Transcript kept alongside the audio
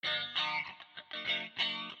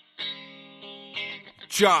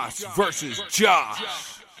Josh versus Josh.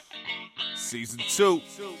 Season 2.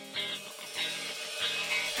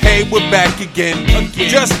 Hey, we're back again.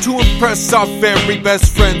 Just to impress our very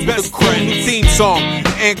best friends with a cool new theme song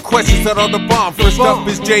and questions that are the bomb. First up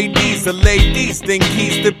is JD's. The ladies think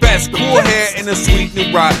he's the best. Cool hair and a sweet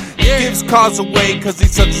new ride. He gives cars away cause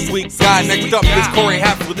he's such a sweet guy. Next up is Corey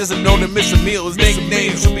Hatfield. Isn't known to miss a meal. His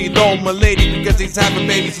nickname should be Lil Milady because he's having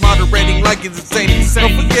babies moderating like it's insane.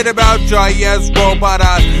 Don't forget about Jai. He has robot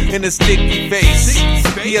eyes and a sticky face.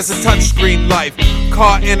 He has a touchscreen life.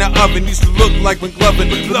 Caught in an oven, used to look like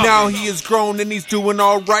McLovin, but now he is grown and he's doing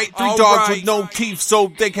alright. Three dogs with no teeth so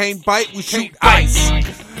they can't bite. We shoot ice.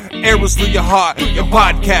 Arrows through your heart, your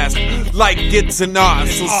podcast, like it's an art.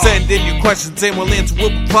 So send in your questions and we'll answer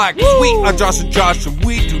with reply. Cause we are Josh and Josh and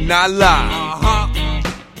we do not lie.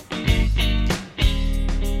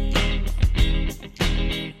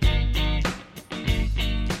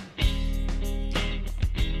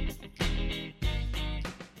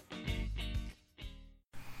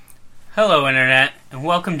 Hello, Internet, and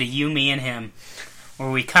welcome to You, Me, and Him,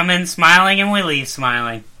 where we come in smiling and we leave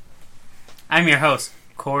smiling. I'm your host,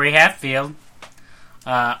 Corey Hatfield.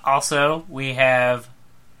 Also, we have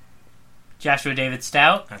Joshua David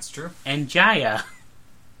Stout. That's true. And Jaya.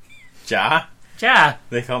 Ja? Ja.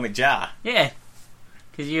 They call me Ja. Yeah,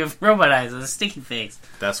 because you have robot eyes with a sticky face.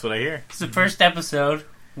 That's what I hear. It's the first episode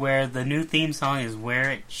where the new theme song is where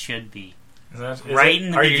it should be. Is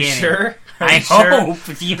In the Are beginning. you sure? I hope.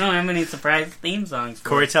 You don't have any surprise theme songs.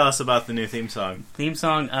 Corey, tell us about the new theme song. Theme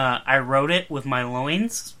song, I wrote it with my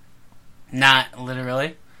loins. Not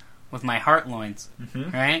literally. With my heart loins.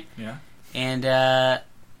 Mm-hmm. Right? Yeah. And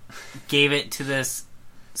gave it to this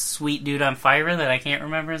sweet dude on Fiverr that I can't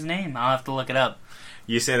remember his name. I'll have to look it up.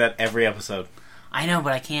 You say that every episode. I know,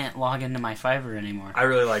 but I can't log into my Fiverr anymore. I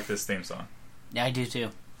really like this theme song. Yeah, I do too.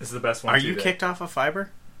 This is the best one. Are you kicked off of Fiverr?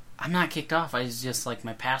 I'm not kicked off. I just, like,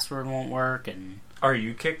 my password won't work, and Are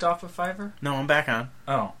you kicked off of Fiverr? No, I'm back on.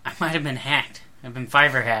 Oh. I might have been hacked. I've been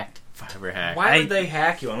Fiverr hacked. Fiverr hack. Why would they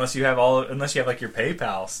hack you unless you have like your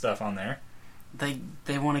PayPal stuff on there?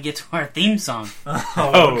 They want to get to our theme song.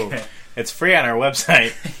 Oh, okay. it's free on our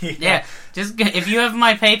website. Yeah, just if you have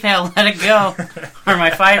my PayPal, let it go, or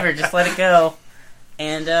my Fiverr, just let it go,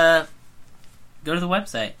 and go to the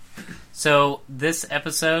website. So this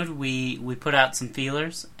episode, we put out some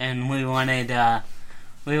feelers, and we wanted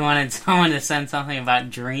someone to send something about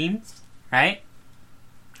dreams, right?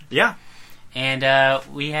 Yeah. And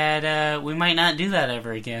we might not do that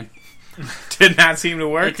ever again. Did not seem to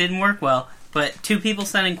work. It didn't work well. But two people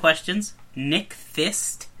sending questions: Nick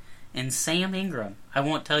Fist and Sam Ingram. I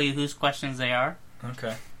won't tell you whose questions they are.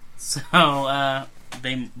 Okay. So I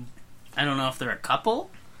don't know if they're a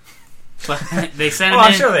couple, but they sent.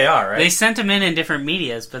 I'm sure they are, right? They sent them in different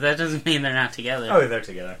medias, but that doesn't mean they're not together. Oh, they're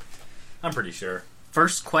together. I'm pretty sure.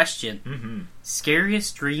 First question: Mm-hmm.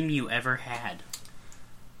 Scariest dream you ever had?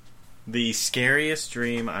 The scariest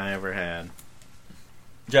dream I ever had.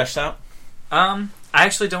 Josh Stout? I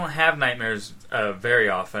actually don't have nightmares very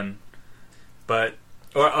often, but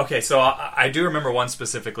so I do remember one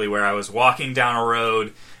specifically where I was walking down a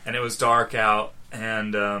road and it was dark out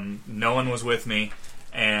and no one was with me,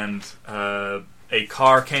 and a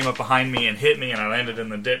car came up behind me and hit me and I landed in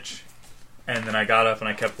the ditch, and then I got up and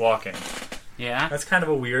I kept walking. Yeah, That's kind of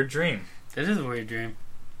a weird dream. that is a weird dream.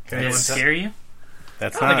 Can Did it anyone scare you?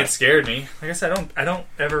 That's I don't think it scared me. I guess I don't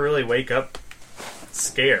ever really wake up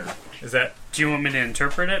scared. Is that? Do you want me to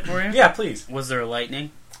interpret it for you? Yeah, please. Was there lightning?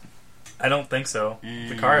 I don't think so.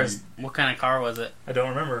 The car is. What kind of car was it? I don't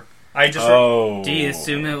remember. I just. Oh. Do you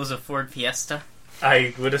assume it was a Ford Fiesta?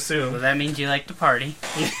 I would Well, assume. that means you like to party.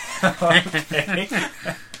 Okay.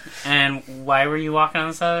 And why were you walking on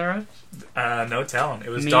the side of the road? No telling. It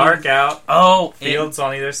was Means- dark out. Oh, Fields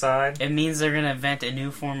on either side. It means they're going to invent a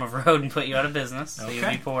new form of road and put you out of business, so you'll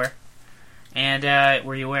Okay. be poor. And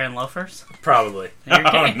were you wearing loafers? Probably. You're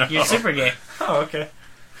Oh, gay. no. You're super gay. Oh, okay.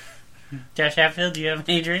 Josh Hatfield, do you have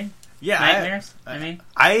any dream? Yeah. Nightmares? I mean,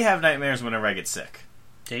 I have nightmares whenever I get sick.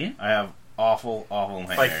 do you? I have awful, awful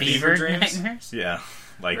nightmares. Like fever dreams? nightmares? Yeah.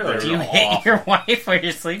 Like, Really? they're Do you awful. hit your wife while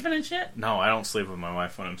you're sleeping and shit? No, I don't sleep with my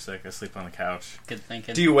wife when I'm sick. I sleep on the couch. Good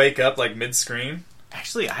thinking. Do you wake up like mid-scream?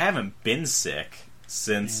 Actually, I haven't been sick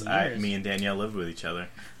since Years. me and Danielle lived with each other.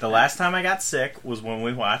 The last time I got sick was when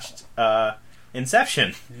we watched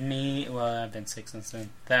Inception. Well, I've been sick since then.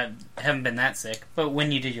 I haven't been that sick. But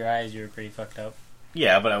when you did your eyes, you were pretty fucked up.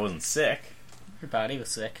 Yeah, but I wasn't sick. Your body was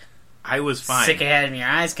sick. I was fine. Sick of having your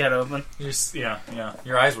eyes cut open. Yeah.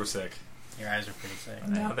 Your eyes were sick. Your eyes are pretty sick.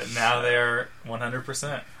 Now they're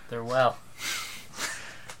 100%. They're well.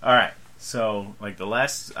 Alright, so, like, the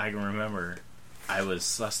last I can remember,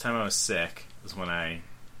 last time I was sick was when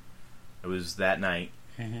it was that night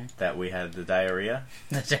that we had the diarrhea.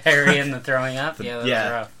 The diarrhea and the throwing up? Yeah, that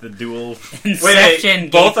was rough. The dual... Inception.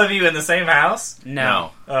 Both of you in the same house?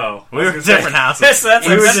 No. Oh. We were in different houses. That's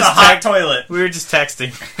We were a just hot toilet. We were just texting.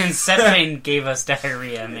 Inception gave us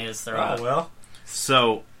diarrhea and made us throw up. Oh, well.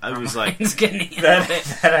 So, I was like... Mine's getting That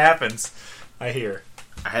happens. I hear.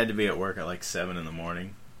 I had to be at work at like 7 in the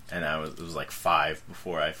morning, and it was like 5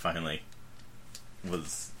 before I finally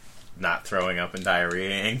was not throwing up and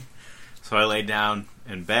diarrheaing. So I laid down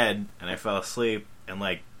in bed, and I fell asleep, and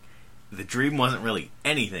like, the dream wasn't really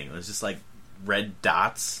anything. It was just like red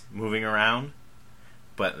dots moving around,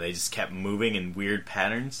 but they just kept moving in weird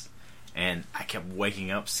patterns, and I kept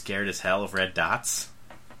waking up scared as hell of red dots.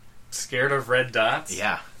 Scared of red dots?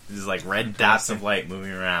 Yeah. Just like red dots of light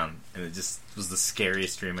moving around, and it just was the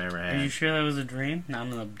scariest dream I ever had. Are you sure that was a dream, not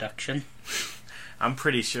an abduction? I'm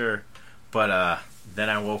pretty sure, but then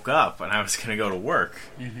I woke up and I was gonna go to work,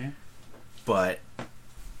 but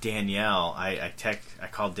Danielle, I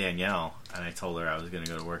called Danielle and I told her I was gonna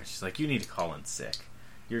go to work, and she's like, "You need to call in sick.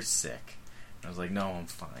 You're sick." And I was like, "No, I'm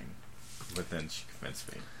fine." But then she convinced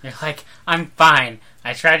me. You're like, I'm fine.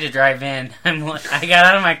 I tried to drive in. I got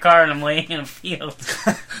out of my car and I'm laying in a field,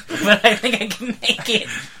 but I think I can make it.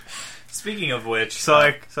 Speaking of which, So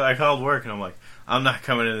I called work and I'm like, "I'm not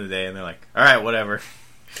coming in today," and they're like, "All right, whatever."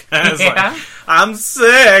 And I was like, "I'm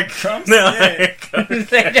sick." I'm sick.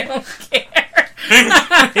 They don't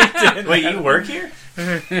care. Wait, you work here?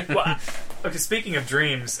 Well, okay, speaking of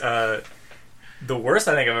dreams, the worst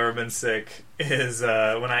I think I've ever been sick is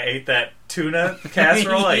when I ate that tuna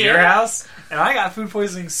casserole at your house, and I got food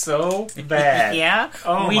poisoning so bad. Yeah?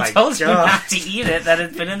 Oh we my told you God. not to eat it. That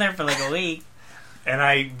had been in there for like a week. And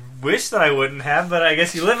I wish that I wouldn't have, but I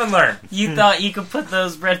guess you live and learn. You thought you could put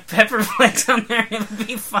those red pepper flakes on there and it would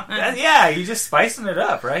be fine. Yeah, you just spicing it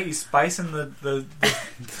up, right? You spicing the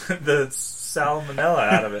salmonella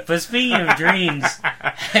out of it. But speaking of dreams,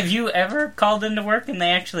 have you ever called into work and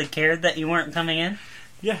they actually cared that you weren't coming in?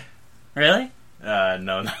 Yeah. Really? No,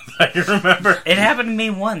 not that I can remember. It happened to me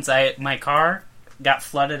once. My car got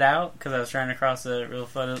flooded out because I was trying to cross a real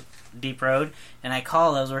flooded deep road, and I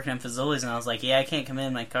called. I was working in Fazoli's, and I was like, "Yeah, I can't come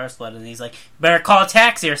in. My car's flooded." And he's like, "Better call a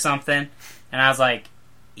taxi or something." And I was like,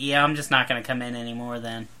 "Yeah, I'm just not going to come in anymore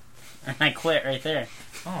then." And I quit right there.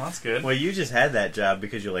 Oh, that's good. Well, you just had that job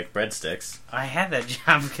because you like breadsticks. I had that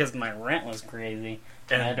job because my rent was crazy.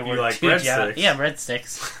 And I had to you work like 2 jobs. breadsticks? Yeah,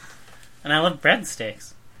 breadsticks. And I love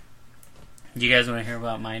breadsticks. Do you guys want to hear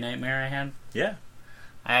about my nightmare I had? Yeah.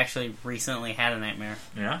 I actually recently had a nightmare.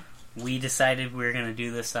 Yeah? We decided we were going to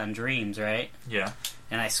do this on dreams, right? Yeah.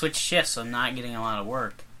 And I switched shifts, so I'm not getting a lot of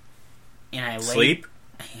work. And I Sleep?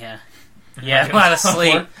 Yeah. Yeah, a lot of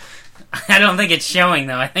sleep. I don't think it's showing,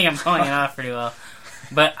 though. I think I'm pulling it off pretty well.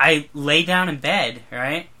 But I lay down in bed,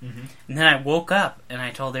 right? Mm-hmm. And then I woke up, and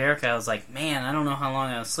I told Erica, I was like, man, I don't know how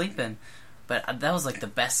long I was sleeping, but that was like the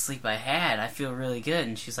best sleep I had. I feel really good.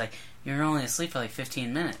 And she's like, you were only asleep for like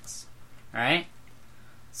 15 minutes, right?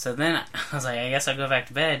 So then I was like, I guess I'll go back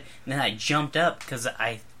to bed. And then I jumped up because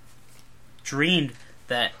I dreamed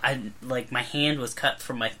that my hand was cut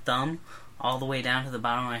from my thumb all the way down to the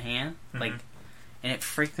bottom of my hand, and it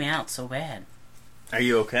freaked me out so bad. Are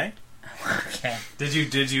you okay? Okay.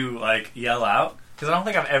 Did you like yell out? Because I don't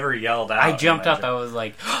think I've ever yelled out. I jumped up. I was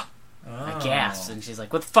like, I gasped, and she's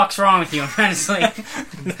like, "What the fuck's wrong with you? I'm trying to sleep."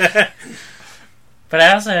 But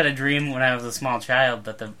I also had a dream when I was a small child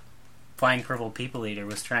that the Flying Purple People Eater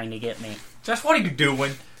was trying to get me. Josh, what are you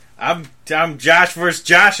doing? I'm Josh versus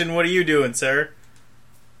Josh, and what are you doing, sir?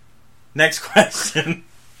 Next question.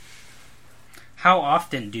 How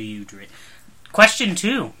often do you dream? Question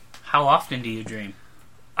 2. How often do you dream?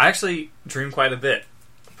 I actually dream quite a bit.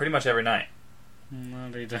 Pretty much every night. No,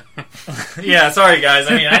 they don't. Yeah, sorry guys.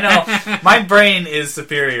 I mean, I know my brain is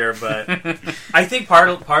superior, but I think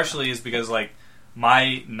partially is because like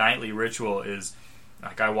my nightly ritual is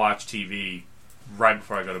like I watch TV right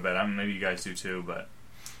before I go to bed. I mean, maybe you guys do too, but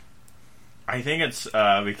I think it's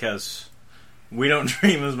because we don't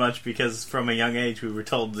dream as much because from a young age we were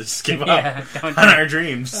told to just give up on our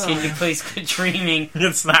dreams. Can you please quit dreaming?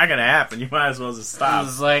 It's not going to happen. You might as well just I stop.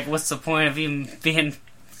 was like, what's the point of even being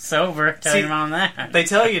sober? Tell your mom that. they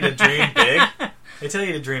tell you to dream big. They tell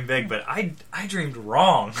you to dream big, but I dreamed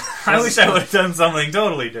wrong. I wish I would have done something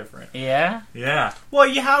totally different. Yeah? Yeah. Well,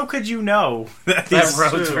 how could you know that That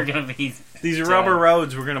roads were going to be... these rubber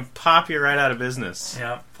roads were going to pop you right out of business?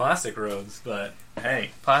 Yeah, plastic roads, but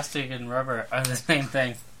hey. Plastic and rubber are the same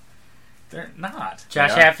thing. They're not.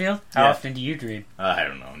 Josh They are. Hatfield, how Yeah. often do you dream? I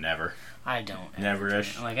don't know, never. I don't.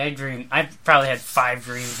 Never-ish. Like, I dream. I've probably had 5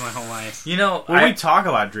 dreams my whole life. You know, When we talk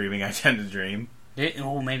about dreaming, I tend to dream.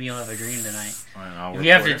 Oh, maybe you'll have a dream tonight. I'll If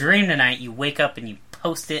you have record to it. dream tonight, you wake up and you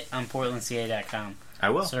post it on PortlandCA.com. I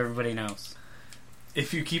will. So everybody knows.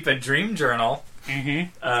 if you keep a dream journal,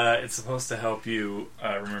 Mm-hmm. it's supposed to help you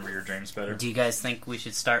remember your dreams better. Do you guys think we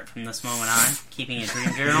should start from this moment on, keeping a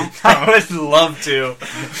dream journal? I would love to.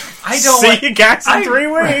 I don't. See you guys in 3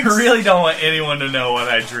 weeks. I really don't want anyone to know what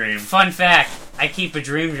I dream. Fun fact, I keep a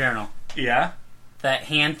dream journal. Yeah. That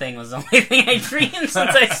hand thing was the only thing I dreamed since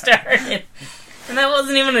I started. And that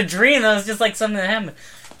wasn't even a dream, that was just like something that happened.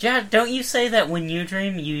 Jad, don't you say that when you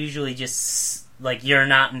dream, you usually just, like, you're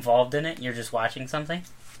not involved in it, you're just watching something?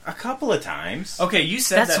 A couple of times. Okay, you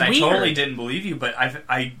said That's that. weird. I totally didn't believe you, but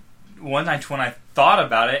one night when I thought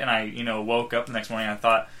about it, and I woke up the next morning, I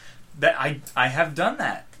thought that I have done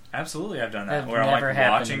that. Absolutely, I've done that. That Where I'm never like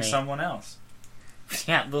happened to watching me. someone else.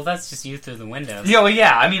 Yeah, well, that's just you through the window. Yeah, well,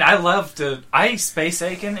 yeah. I mean, I love to. I space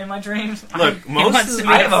aching in my dreams. Look, wants to be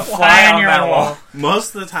I have a a fly fly on on your that wall. wall.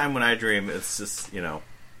 Most of the time when I dream, it's just,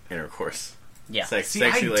 intercourse. Yeah. See, I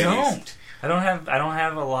sexy ladies. don't. I don't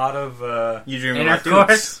have a lot of. You dream about Intercourse?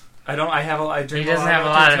 dudes. I dream. He doesn't a have a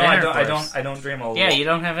lot lot of of dreams. No, intercourse. I don't dream a lot. Yeah, you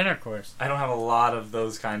don't have intercourse. I don't have a lot of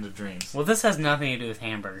those kind of dreams. Well, this has nothing to do with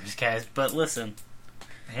hamburgers, guys, but listen.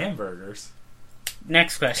 Hamburgers.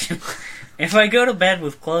 Next question. If I go to bed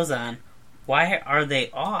with clothes on, why are they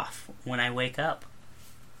off when I wake up?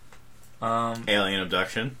 Alien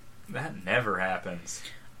abduction. That never happens.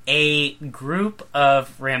 A group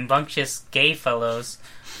of rambunctious gay fellows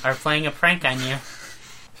are playing a prank on you.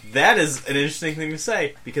 That is an interesting thing to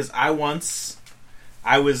say, because I was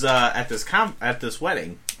at this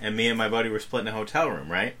wedding, and me and my buddy were splitting a hotel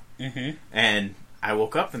room, right? Mm-hmm. And I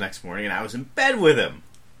woke up the next morning, and I was in bed with him.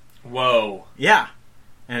 Whoa. Yeah.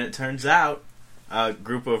 And it turns out a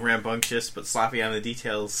group of rambunctious but sloppy on the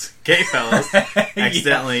details gay fellows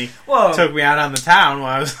accidentally Whoa. took me out on the town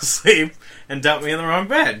while I was asleep and dumped me in the wrong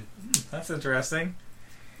bed. That's interesting.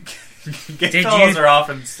 Gay Did fellows you- are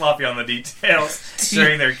often sloppy on the details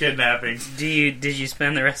during their kidnappings. Did you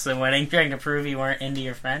spend the rest of the wedding trying to prove you weren't into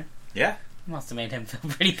your friend? Yeah. Must have made him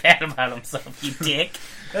feel pretty bad about himself, you dick.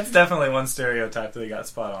 That's definitely one stereotype that they got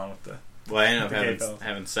spot on with the. Well, I ended The gay up fellas.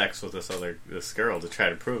 having sex with this girl to try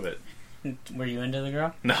to prove it. Were you into the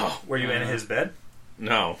girl? No. Were you in his bed?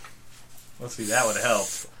 No. Let's see, that would have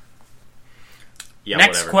helped. Yeah,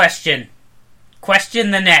 Next whatever. question.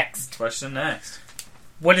 Question the next. Question next.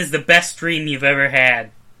 What is the best dream you've ever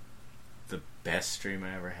had? The best dream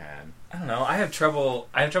I ever had. I don't know. I have trouble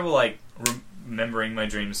like remembering my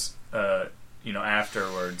dreams.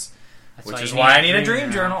 Afterwards, That's which you is why I need a dream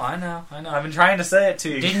dream journal. I know. I've been trying to say it to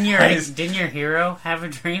you. Didn't your guys. hero have a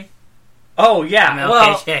dream? Oh yeah. No,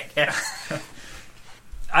 Well, paycheck.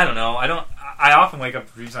 I don't know. I often wake up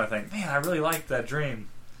to dreams and I think, man, I really liked that dream,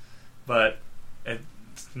 but it's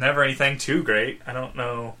never anything too great. I don't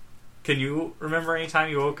know. Can you remember any time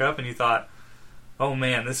you woke up and you thought, oh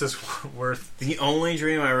man, this is worth... The only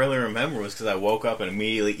dream I really remember was because I woke up and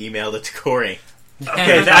immediately emailed it to Corey.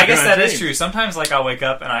 Okay, It's I not guess gonna that is dream. true. Sometimes like I'll wake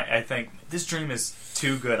up and I think, this dream is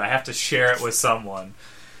too good. I have to share it with someone.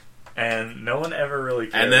 And no one ever really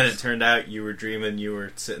cares. And then it turned out you were dreaming you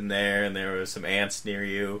were sitting there and there was some ants near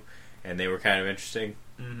you and they were kind of interesting.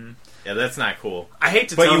 Mm-hmm. Yeah, that's not cool. I hate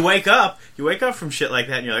to But tell you wake up from shit like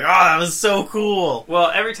that and you're like, oh, that was so cool.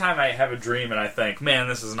 Well, every time I have a dream and I think, man,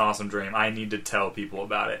 this is an awesome dream, I need to tell people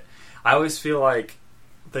about it. I always feel like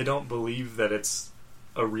they don't believe that it's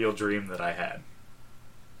a real dream that I had.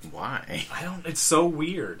 Why? It's so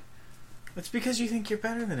weird. It's because you think you're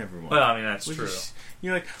better than everyone. Well, I mean, that's Which true. is-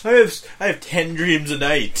 You're like, I have 10 dreams a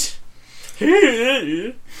night.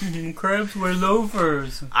 Crabs wear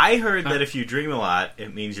loafers. I heard that if you dream a lot,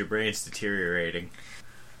 it means your brain's deteriorating.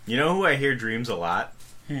 You know who I hear dreams a lot?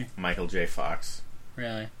 Michael J. Fox.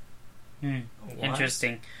 Really? What?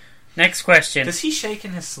 Interesting. Next question. Does he shake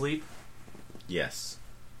in his sleep? Yes.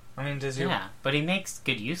 I mean, does he? Yeah, but he makes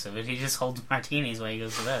good use of it. He just holds martinis while he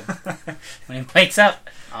goes to bed. When he wakes up,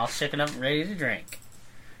 all shaken up and ready to drink.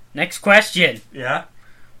 Next question. Yeah?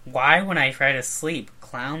 Why, when I try to sleep,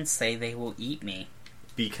 clowns say they will eat me?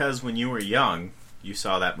 Because when you were young, you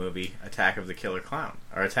saw that movie, Attack of the Killer Clown.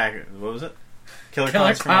 Or what was it? Killer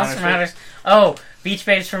Killer Clowns clowns from from Outer outer... Oh, Beach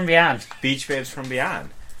Babes from Beyond. Space. Beach Babes from Beyond.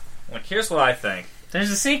 Like, here's what I think. There's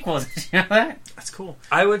a sequel. Did you know that? That's cool.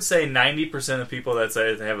 I would say 90% of people that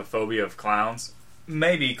say they have a phobia of clowns,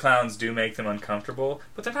 maybe clowns do make them uncomfortable,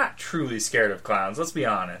 but they're not truly scared of clowns, let's be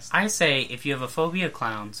honest. I say if you have a phobia of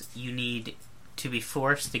clowns, you need to be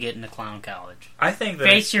forced to get into clown college. I think that...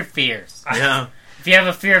 Face your fears. Yeah. If you have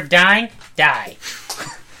a fear of dying, die.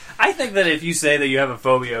 I think that if you say that you have a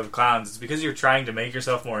phobia of clowns, it's because you're trying to make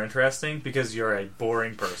yourself more interesting because you're a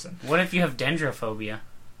boring person. What if you have dendrophobia?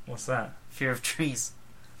 What's that? Fear of trees.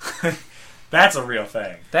 That's a real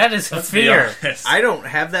thing. That is a Let's be fear. honest. I don't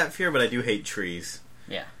have that fear, but I do hate trees.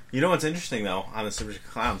 Yeah. You know what's interesting, though, on the subject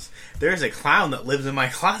of clowns? There's a clown that lives in my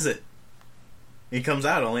closet. He comes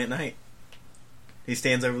out only at night. He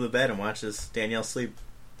stands over the bed and watches Danielle sleep.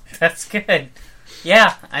 That's good.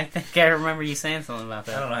 Yeah, I think I remember you saying something about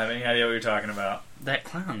I that. don't have any idea what you're talking about. That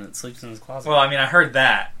clown that sleeps in his closet. Well, I mean, I heard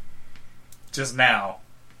that just now.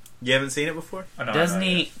 You haven't seen it before? Oh, no, Doesn't I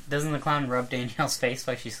know it is. Doesn't the clown rub Danielle's face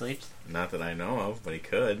while she sleeps? Not that I know of, but he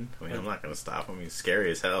could. I mean, I'm not going to stop him. He's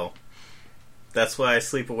scary as hell. That's why I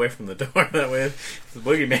sleep away from the door. That way, if the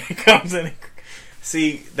boogeyman comes in.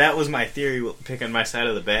 See, that was my theory, picking my side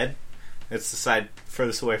of the bed. It's the side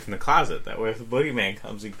furthest away from the closet. That way, if the boogeyman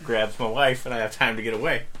comes, he grabs my wife, and I have time to get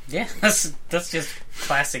away. Yeah, that's just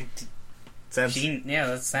classic. Sense? Yeah,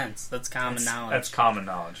 that's sense. That's common knowledge. That's common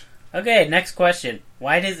knowledge. Okay, next question.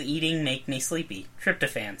 Why does eating make me sleepy?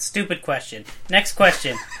 Tryptophan. Stupid question. Next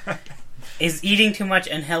question. Is eating too much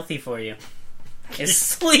unhealthy for you? Is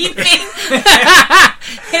sleeping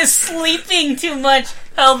too much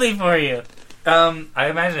healthy for you? I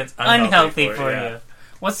imagine it's Unhealthy for for you.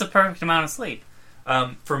 What's the perfect amount of sleep?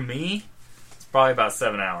 For me, it's probably about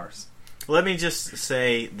 7 hours. Let me just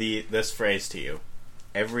say this phrase to you.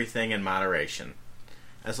 Everything in moderation.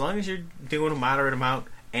 As long as you're doing a moderate amount,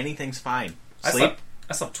 anything's fine. Sleep,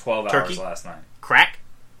 I slept 12 Turkey? hours last night. crack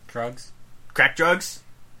Drugs? drugs,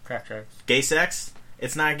 Crack drugs. gay sex.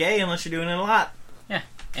 It's not gay unless you're doing it a lot. Yeah.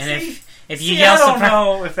 And See? if you I yell don't surprise...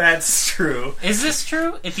 know if that's true. Is this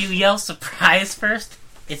true? If you yell surprise first,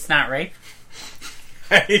 it's not rape?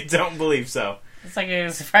 I don't believe so. It's like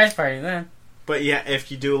a surprise party then. But yeah,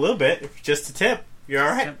 if you do a little bit, if just a tip, you're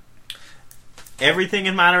alright. Everything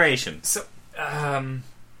in moderation. So, And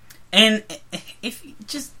if you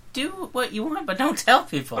just do what you want, but don't tell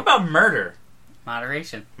people. what about murder?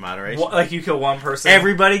 Moderation. Moderation. What, like you kill one person?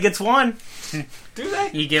 Everybody gets one. Do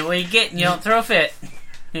they? You get what you get, and you don't throw a fit.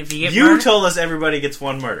 If you get You murdered, told us everybody gets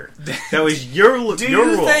one murder. That was your rule. Do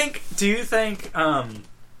you think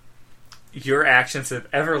your actions have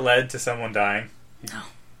ever led to someone dying? no.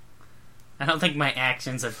 I don't think my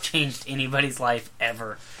actions have changed anybody's life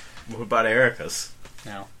ever. What about Erica's?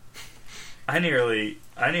 No. I nearly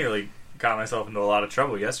got myself into a lot of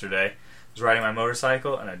trouble yesterday. I was riding my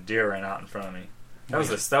motorcycle and a deer ran out in front of me. That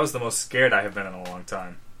was the most scared I have been in a long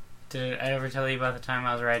time. Did I ever tell you about the time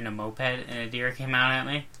I was riding a moped and a deer came out at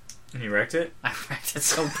me? And you wrecked it? I wrecked it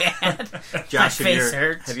so bad. Josh, My face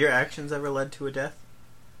hurts. have your actions ever led to a death?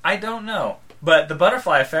 I don't know. But the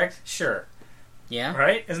butterfly effect, sure. Yeah?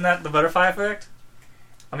 Right? Isn't that the butterfly effect?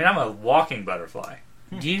 I mean, I'm a walking butterfly.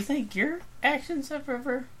 Do you think your actions have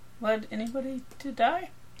ever led anybody to die?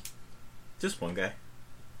 Just one guy.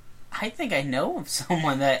 I think I know of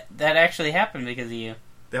someone that actually happened because of you.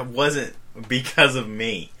 That wasn't because of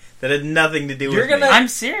me. That had nothing to do You're with gonna- me. I'm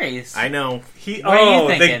serious. I know. What are you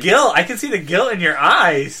the thinking? guilt. I can see the guilt in your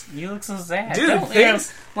eyes. You look so sad. Dude, Don't-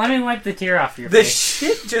 things- let me wipe the tear off your The face.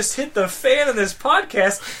 shit just hit the fan in this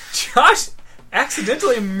podcast. Josh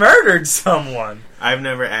accidentally murdered someone. I've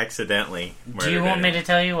never accidentally murdered Do you want me anyone. to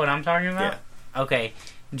tell you what I'm talking about? Yeah. Okay.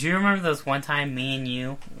 Do you remember this one time me and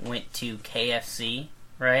you went to KFC,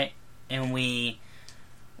 right? And we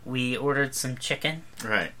ordered some chicken,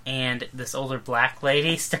 Right. and this older black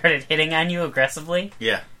lady started hitting on you aggressively,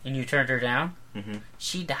 Yeah. and you turned her down? Mm-hmm.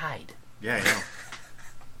 She died. Yeah, I know.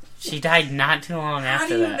 She died not too long How after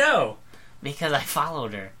do you that. know? Because I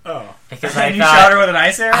followed her. Oh. Because And I you thought, shot her with an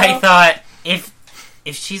ice arrow? I thought if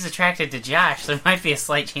she's attracted to Josh, there might be a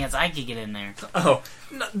slight chance I could get in there. Oh.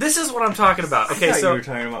 No, this is what I'm talking about. I Okay, thought so you were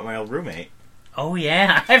talking about my old roommate. Oh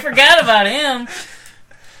yeah, I forgot about him.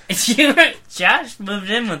 Josh moved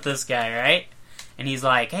in with this guy, right? And he's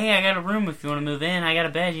like, "Hey, I got a room if you want to move in. I got a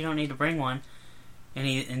bed. You don't need to bring one."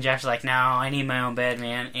 And Josh is like, "No, I need my own bed,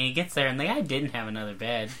 man." And he gets there, and the guy didn't have another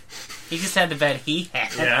bed. He just had the bed he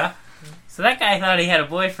had. Yeah. So that guy thought he had a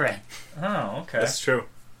boyfriend. Oh, okay. That's true.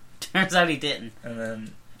 Turns out he didn't. And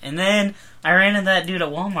then And then I ran into that dude at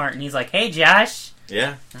Walmart, and he's like, "Hey, Josh."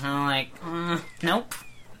 Yeah. And I'm like, "Nope.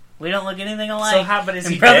 We don't look anything alike." so how? But is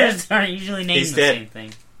and he brothers dead? aren't usually named He's the dead. same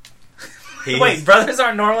thing. Wait, brothers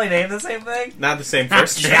aren't normally named the same thing? Not the same Not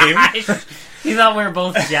first name. Josh. He thought we were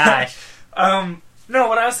both Josh. No,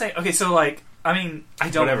 what I was saying. Okay, so like, I mean, I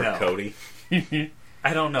don't Whatever, know. Cody.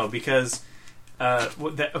 I don't know because.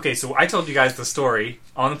 Okay, so I told you guys the story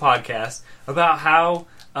on the podcast about how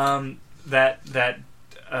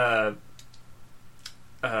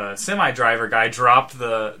semi driver guy dropped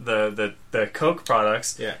the Coke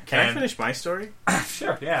products. Yeah. Can I finish my story?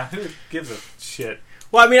 Sure. Yeah. Who gives a shit?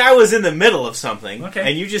 Well, I mean, I was in the middle of something, Okay.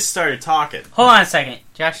 and you just started talking. Hold on a second.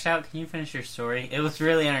 Josh Stout, can you finish your story? It was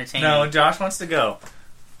really entertaining. No, Josh wants to go.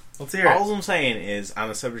 Let's hear it. All I'm saying is, on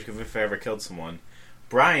the subject of if I ever killed someone,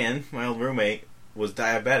 Brian, my old roommate, was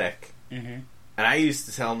diabetic, Mm-hmm. and I used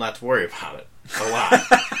to tell him not to worry about it a lot,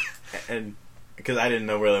 and because I didn't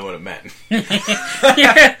know really what it meant.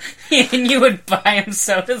 And you would buy him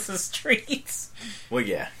sodas the streets. Well,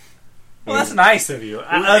 yeah, Well, that's nice of you.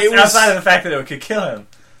 It was- Outside of the fact that it could kill him.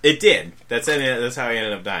 it did. That's how he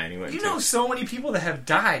ended up dying. He went You know so many people that have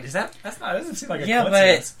died. That doesn't seem like a Yeah,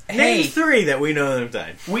 coincidence. but Name hey, 3 that we know that have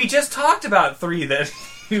died. We just talked about 3 that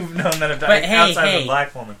you've known that have died But hey, outside of hey. the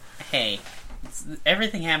black woman. hey,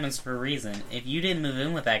 everything happens for a reason. If you didn't move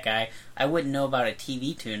in with that guy, I wouldn't know about a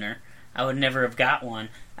TV tuner. I would never have got one.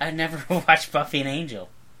 I'd never have watched Buffy and Angel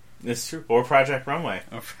It's true. Or Project Runway.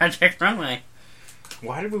 or Project Runway.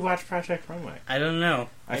 Why did we watch Project Runway? I don't know.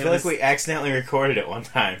 I feel like we accidentally recorded it one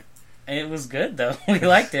time. It was good though. We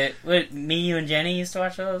liked it. What, me, you, and Jenny used to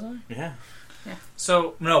watch all those ones. Yeah.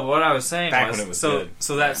 So no, what I was saying Back was, when it was so good.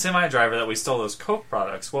 so that semi driver that we stole those Coke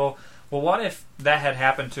products. Well, what if that had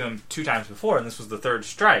happened to him 2 times before, and this was the 3rd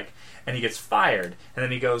strike, and he gets fired, and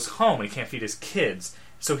then he goes home and he can't feed his kids,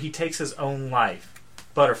 so he takes his own life.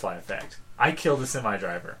 Butterfly effect. I killed the semi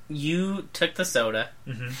driver. You took the soda.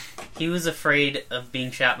 Mm-hmm. He was afraid of being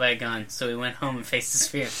shot by a gun, so he went home and faced his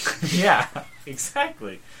fear. Yeah,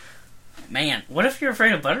 exactly. Man, what if you're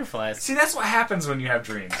afraid of butterflies? See, that's what happens when you have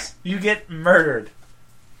dreams. You get murdered.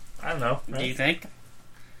 I don't know. Do you think?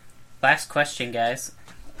 Last question, guys.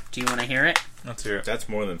 Do you want to hear it? Let's hear it. That's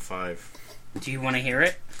more than 5. Do you want to hear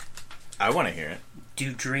it? I want to hear it.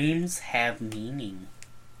 Do dreams have meaning?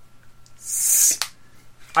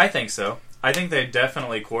 I think so. I think they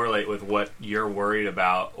definitely correlate with what you're worried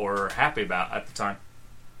about or happy about at the time.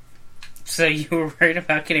 So you were worried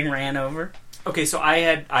about getting ran over? Okay, so I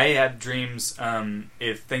had dreams.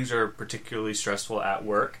 If things are particularly stressful at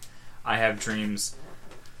work, I have dreams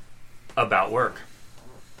about work.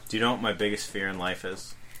 Do you know what my biggest fear in life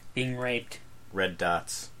is? Being raped. Red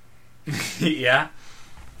dots. Yeah.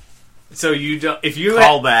 So you don't. If you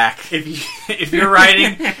Call back. if you're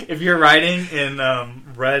writing in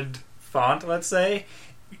red font, let's say,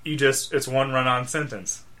 it's one run-on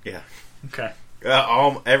sentence. Yeah. Okay.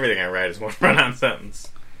 Everything I write is one run-on sentence.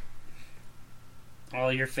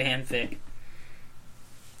 All your fanfic.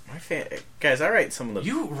 Guys, I write some of the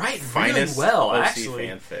You write really finest well, OC actually.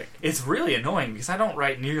 fanfic. It's really annoying because I don't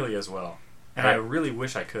write nearly as well, and I really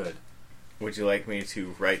wish I could. Would you like me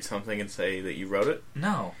to write something and say that you wrote it?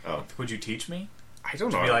 No. Oh. Would you teach me? I don't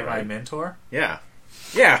Would know. you be how like to my write. mentor? Yeah.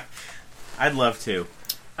 Yeah. I'd love to.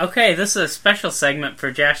 Okay, this is a special segment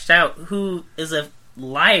for Josh Stout, who is a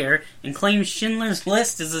liar and claims Schindler's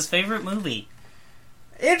List is his favorite movie.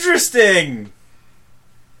 Interesting!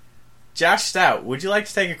 Josh Stout, would you like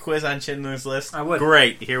to take a quiz on Schindler's List? I would.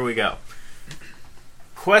 Great, here we go.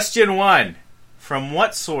 Question 1. From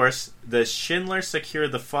what source does Schindler secure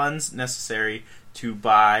the funds necessary to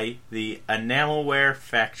buy the enamelware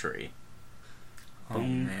factory? Oh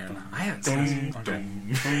man, I haven't seen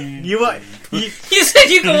this. You said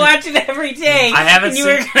you could watch it every day. I haven't and you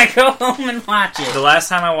were seen- going to go home and watch it. The last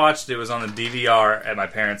time I watched it was on the DVR at my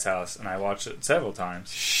parents' house, and I watched it several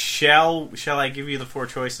times. Shall I give you the 4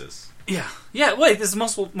 choices? Yeah. Yeah. Wait, this is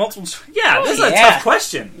multiple. Yeah, Oh, this is a yeah. tough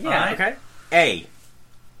question. Yeah. Alright. Okay. A.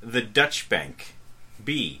 The Dutch Bank.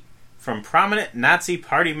 B. From prominent Nazi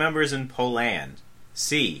party members in Poland.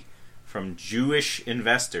 C. From Jewish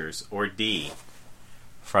investors. Or D.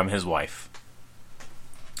 From his wife.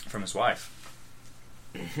 From his wife.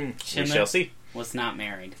 We Schindler shall see. was not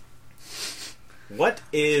married. What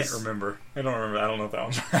I is can't remember. I don't remember. I don't know if that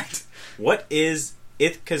one's right. What is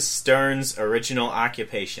Ithaca Stern's original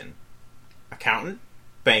occupation? Accountant,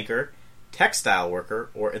 banker, textile worker,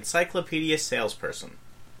 or encyclopedia salesperson?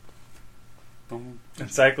 Boom.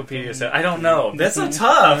 Encyclopedia said, I don't know. That's so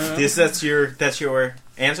tough. That's your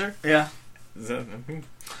answer? Yeah.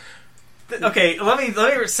 Okay, let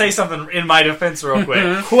me say something in my defense real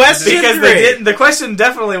quick. Question Because 3. the question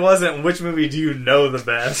definitely wasn't which movie do you know the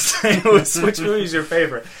best. It was which movie is your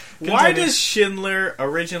favorite. Why Continue. does Schindler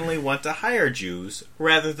originally want to hire Jews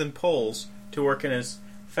rather than Poles to work in his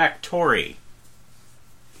factory?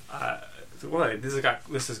 What?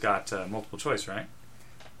 This has got multiple choice, right?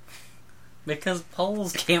 Because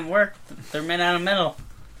Poles can't work. They're made out of metal.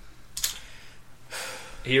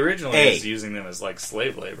 He originally A. was using them as like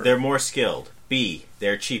slave labor. They're more skilled. B.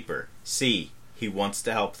 They're cheaper. C. He wants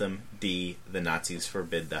to help them. D. The Nazis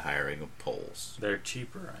forbid the hiring of Poles. They're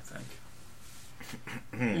cheaper, I think.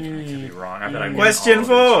 I could be wrong. I bet I'm Question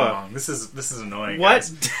getting all of 4. this wrong. This is annoying. What guys.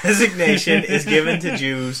 designation is given to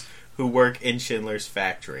Jews who work in Schindler's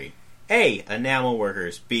factory? A. Enamel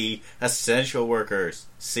workers. B. Essential workers.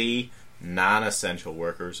 C. Non-essential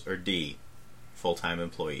workers. Or D. Full-time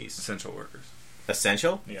employees. Essential workers?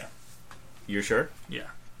 Essential? Yeah. You're sure? Yeah.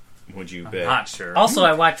 Would you I'm bet? not sure. Also,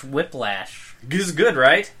 I watched Whiplash. This is good,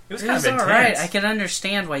 right? It was It kind was of intense. alright. I can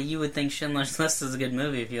understand why you would think Schindler's List is a good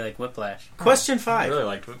movie if you like Whiplash. Question I 5. really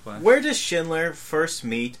liked Whiplash. Where does Schindler first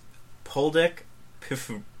meet Poldek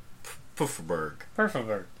Pufferberg?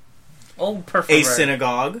 Perferberg. Old Perferberg. A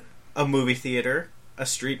synagogue, a movie theater, a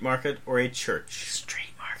street market, or a church?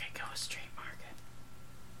 Street market. Go street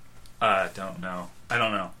market. Don't know. I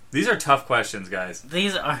don't know. These are tough questions, guys.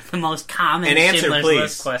 These are the most common An answer, Schindler's please.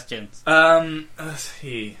 List questions. Let's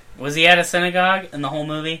see. Was he at a synagogue in the whole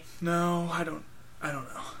movie? No, I don't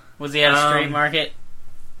know. Was he at a street Um, market?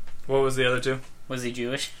 What was the other two? Was he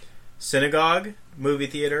Jewish? Synagogue, movie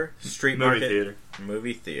theater, street Movie market, theater.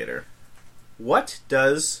 movie theater. What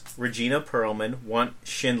does Regina Perlman want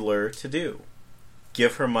Schindler to do?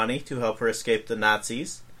 Give her money to help her escape the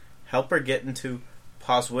Nazis, help her get into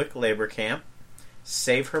Poswick labor camp,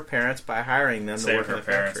 save her parents by hiring them to Save work in her the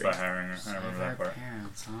parents factory. by hiring her. I remember that part.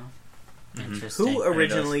 Parents, huh? Mhm. Interesting. Who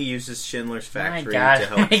originally uses Schindler's factory My God, to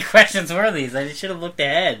how help? many questions were these? I should have looked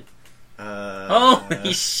ahead.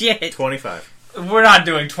 Holy shit! 25. We're not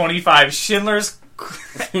doing 25. Schindler's...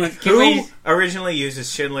 Can Who we... originally uses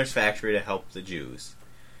Schindler's factory to help the Jews?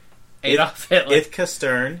 Adolf Hitler. Ithaca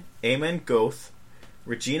Stern, Amen Goeth,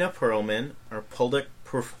 Regina Perlman, or Poldek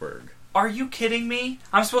Pufferberg? Are you kidding me?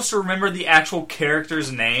 I'm supposed to remember the actual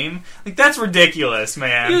character's name? Like, that's ridiculous,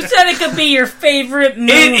 man. You said it could be your favorite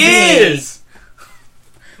movie. It is!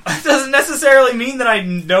 It doesn't necessarily mean that I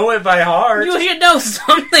know it by heart. You should know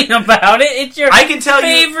something about it. It's your I can tell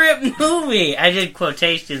you... favorite movie. I did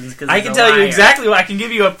quotations because I can tell you exactly what... I can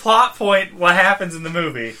give you a plot point what happens in the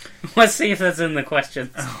movie. Let's see if that's in the questions.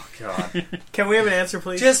 Oh, God. Can we have an answer,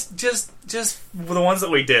 please? just the ones that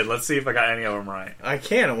we did. Let's see if I got any of them right. I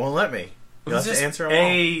can't. It won't let me. You'll have Just to answer them all.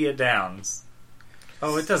 A downs.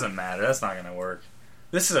 Oh, it doesn't matter. That's not going to work.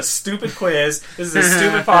 This is a stupid quiz. This is a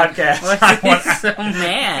stupid podcast. Why are you so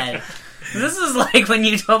mad? This is like when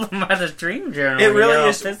you told them about the Dream Journal. It and you're really all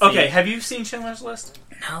is. pissy. Okay, have you seen Schindler's List?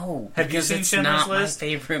 No. Have you because seen it's Schindler's not List? my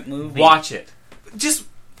favorite movie. Watch it. Just,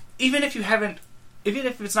 even if you haven't, even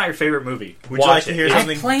if it's not your favorite movie, Would watch you like to it. hear It's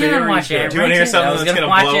something I plan very on watching good. it. Do you want to hear I something was that's gonna going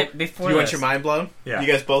watch to blow? it before Do you want this. your mind blown? Yeah.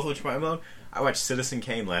 You guys both want your mind blown? I watched Citizen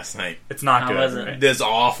Kane last night. It's not How good. was it? right? This is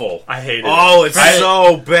awful. I hate it. Oh, it's Right.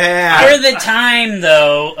 so bad. For the time,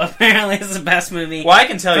 though, apparently it's the best movie Well, I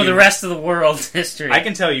can tell for you the rest of the world's history. I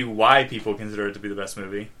can tell you why people consider it to be the best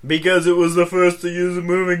movie. Because it was the first to use a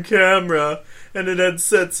moving camera, and it had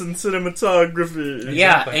sets and cinematography.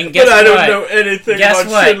 Yeah, Exactly. and guess But I don't what? know anything Guess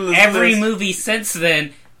about what? Schindler's Every List. movie since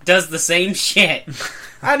then does the same shit.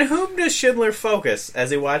 On whom does Schindler focus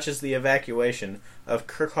as he watches the evacuation of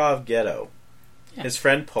Kirchhoff Ghetto? Yeah. His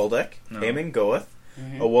friend Poldek, No. Eamon Goeth,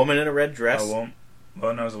 Mhm. a woman in a red dress, Oh,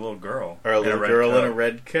 well, no, it was a little girl. or a In little red girl in coat. a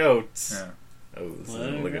red coat. Yeah. Oh, this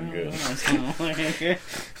isn't looking good.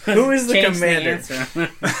 Who Who is the commander?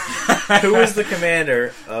 Who is the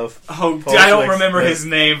commander of Oh, Paul I don't Schlick's remember Lib- his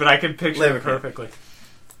name, but I can picture Liver it Camp. perfectly.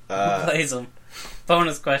 plays him?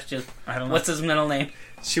 Bonus question. I don't know. What's his middle name?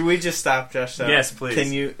 Should we just stop, Josh? Now? Yes, please.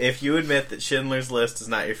 Can you, if you admit that Schindler's List is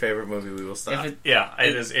not your favorite movie, we will stop. If it, Yeah,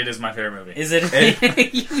 it is my favorite movie. is it?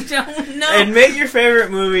 And- You don't know. Admit your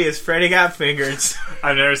favorite movie is Freddy Got Fingered,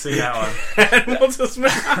 I've never seen that one. and we'll just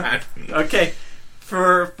move on. Okay,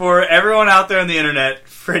 for everyone out there on the internet,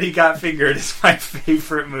 Freddy Got Fingered is my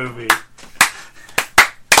favorite movie.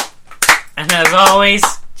 And as always,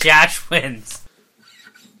 Josh wins.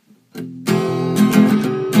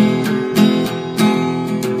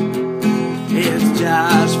 It's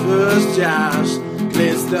Josh vs. Josh.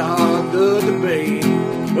 Let's start the debate.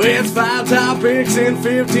 It's 5 topics in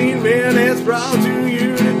 15 minutes brought to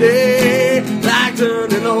you today. Like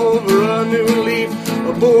turning over a new leaf,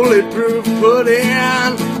 a bulletproof pudding.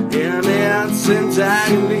 And it's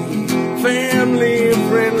entirely family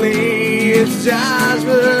friendly. It's Josh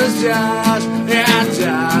vs. Josh. Yeah,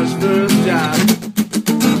 Josh vs. Josh.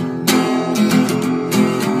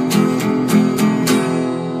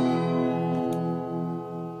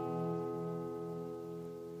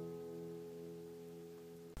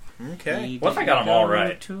 Okay. What if I got them all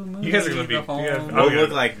right? You guys are gonna be- you guys- We'll Okay.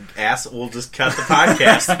 look like ass. We'll just cut the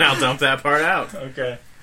podcast and I'll dump that part out. Okay.